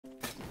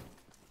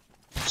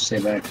Stay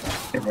back.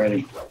 Get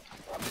ready.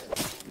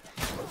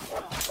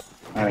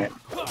 Alright.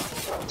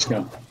 Let's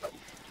go.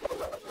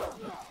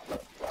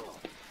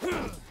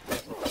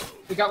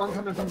 We got one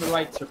coming from the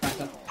right, Sir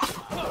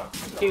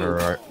Penta. 2.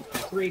 Alright.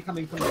 3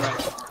 coming from the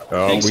right.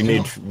 Oh, Thanks, we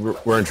need.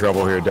 We're in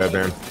trouble here, dead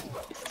man.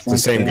 It's the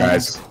same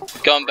guys.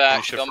 Going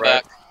back, going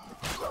back.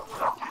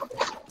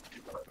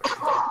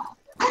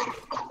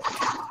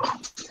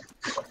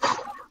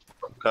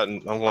 I'm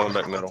going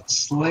back middle.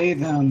 Slay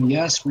them.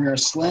 Yes, we are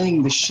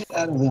slaying the shit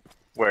out of them.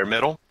 Where,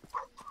 middle?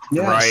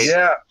 Yes. Right.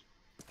 Yeah.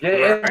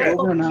 Get in.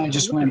 Over and I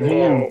just went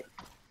ham.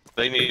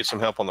 They need some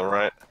help on the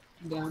right.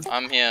 I'm down.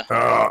 I'm here.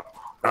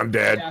 I'm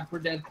dead. Yeah, we're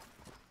dead.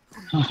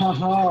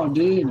 Oh,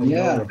 dude,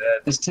 yeah.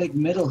 Let's take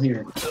middle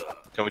here.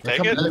 Can we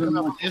take it?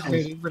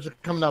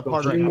 Coming up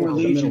hard right Three now. more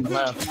legions.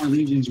 2 more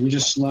legions. We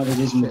just slaughtered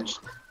Izmir.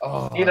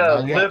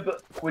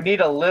 We need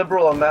a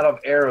liberal amount of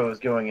arrows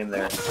going in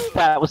there.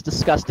 That was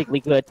disgustingly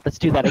good. Let's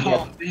do that again.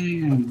 Oh,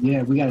 man.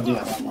 Yeah, we gotta do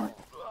that one more.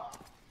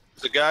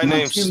 There's a guy Not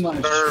named too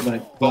much,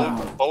 Sir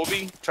but,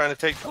 Bobby trying to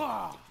take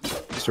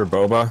Sir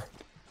Boba.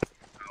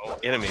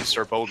 enemy,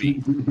 Sir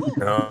Bobby.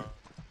 No.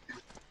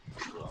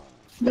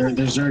 They're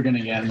Zergan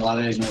again. A lot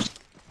of Izmirs.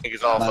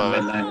 He's off of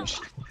it.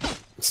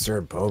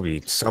 Sir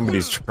Bobby.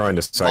 Somebody's trying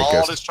to psych Maul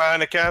us. is trying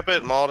to cap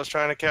it. Maul is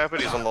trying to cap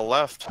it. He's on the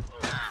left.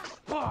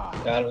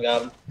 Got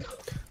him.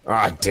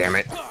 Ah, damn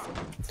it.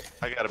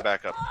 I gotta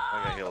back up.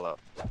 I gotta heal up.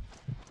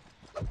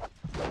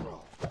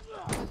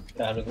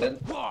 Got him again.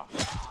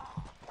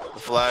 The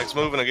flag's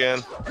moving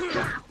again.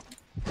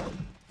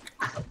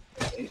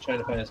 He's trying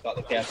to find a spot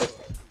to cap it.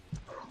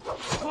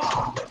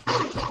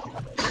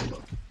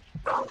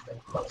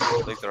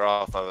 I think they're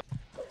off of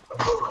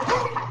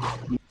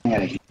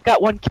it.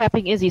 Got one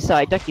capping Izzy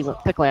side,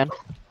 Duckland.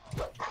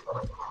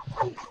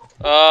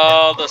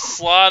 Oh, the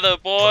slaughter,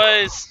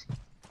 boys!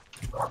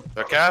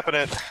 They're capping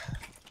it.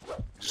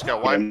 Just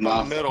got wiped in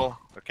the middle.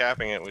 They're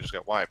capping it. We just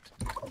got wiped.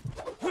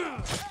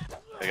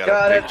 They got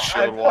a big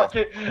shield wall.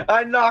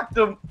 I knocked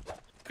him.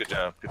 Good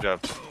job. Good job.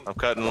 I'm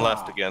cutting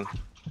left again.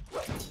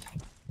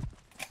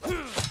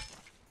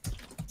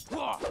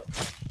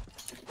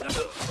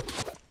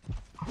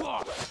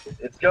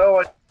 It's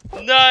going.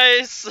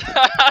 Nice!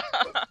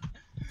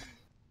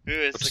 Who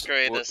is the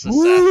greatest assassin?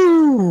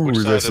 Woo! Which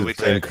side This did we has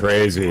been take?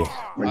 crazy.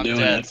 We're I'm doing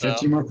dead, it.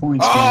 50 more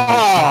points.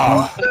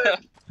 Oh!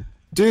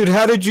 Dude,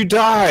 how did you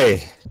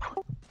die?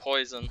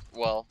 Poison.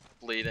 Well,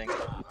 bleeding.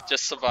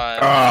 Just survive.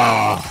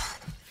 Oh!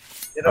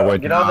 Get on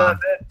that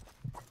bed.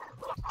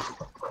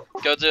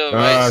 Go to the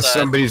right side.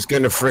 Somebody's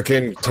gonna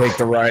frickin' take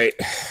the right.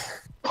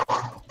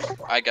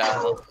 I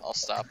got it. I'll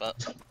stop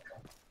it.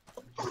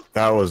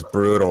 That was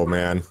brutal,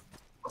 man.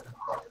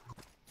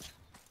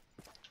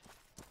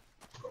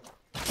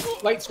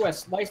 Light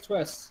twist. Dave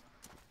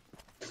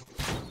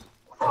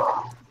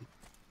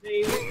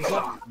is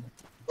up.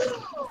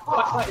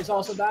 Putt is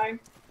also dying.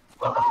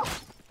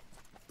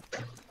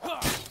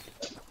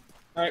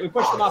 Alright, we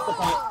pushed them off the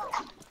point.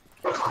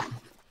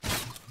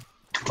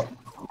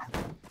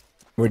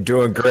 We're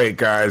doing great,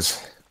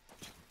 guys.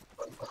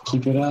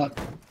 Keep it up.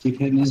 Keep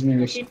hitting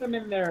Izmir. Keep them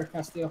in there,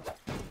 Castillo.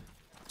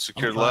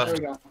 Secured There left. we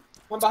go.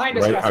 One behind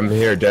us, Right, Castillo. I'm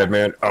here, dead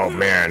man. Oh,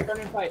 man. Turn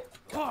and fight.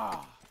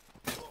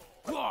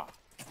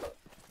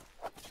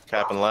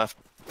 Capping left.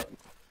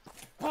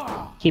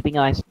 Keeping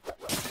eyes.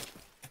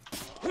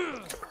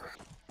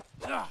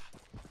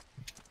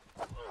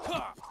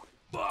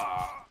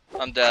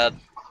 I'm dead.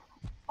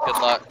 Good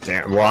luck.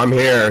 Damn, well, I'm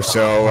here,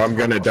 so I'm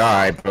gonna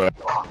die, but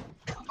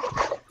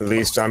at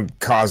least I'm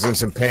causing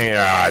some pain.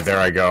 Ah, there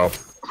I go.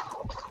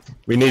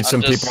 We need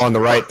some people on the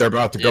right. They're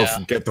about to go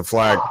get the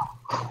flag.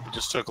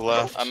 Just took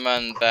left. I'm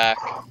running back.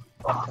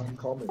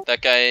 That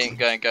guy ain't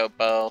gonna go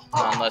bow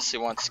unless he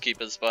wants to keep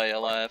his buddy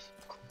alive.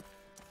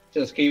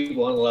 Just keep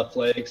one left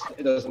legs.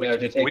 It doesn't matter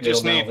to take We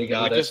just middle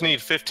now. need. We just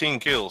need 15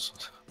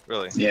 kills.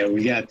 Really. Yeah,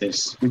 we got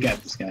this. We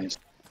got this, guys.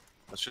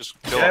 Let's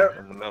just kill him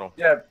in the middle.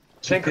 Yeah,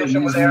 pin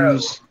cushion with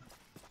arrows.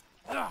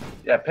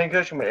 Yeah, pin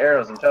cushion with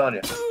arrows, I'm telling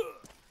you.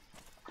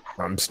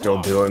 I'm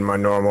still doing my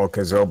normal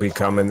because they'll be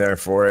coming there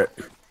for it.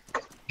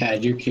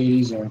 Had your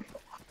Katie's or.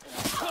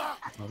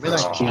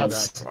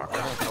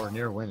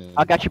 Near winning.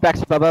 I got your back,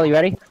 Bobo. You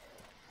ready?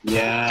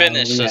 Yeah.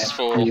 Finish this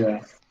fool.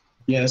 Yeah,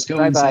 let's go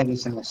Bye inside bye.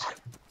 this house.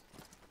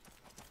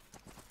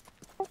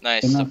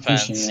 Nice They're not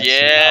defense. pushing us.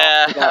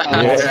 Yeah.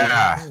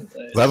 Yeah.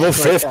 Level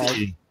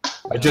 50.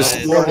 I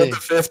just scored with the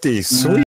 50. Sweet.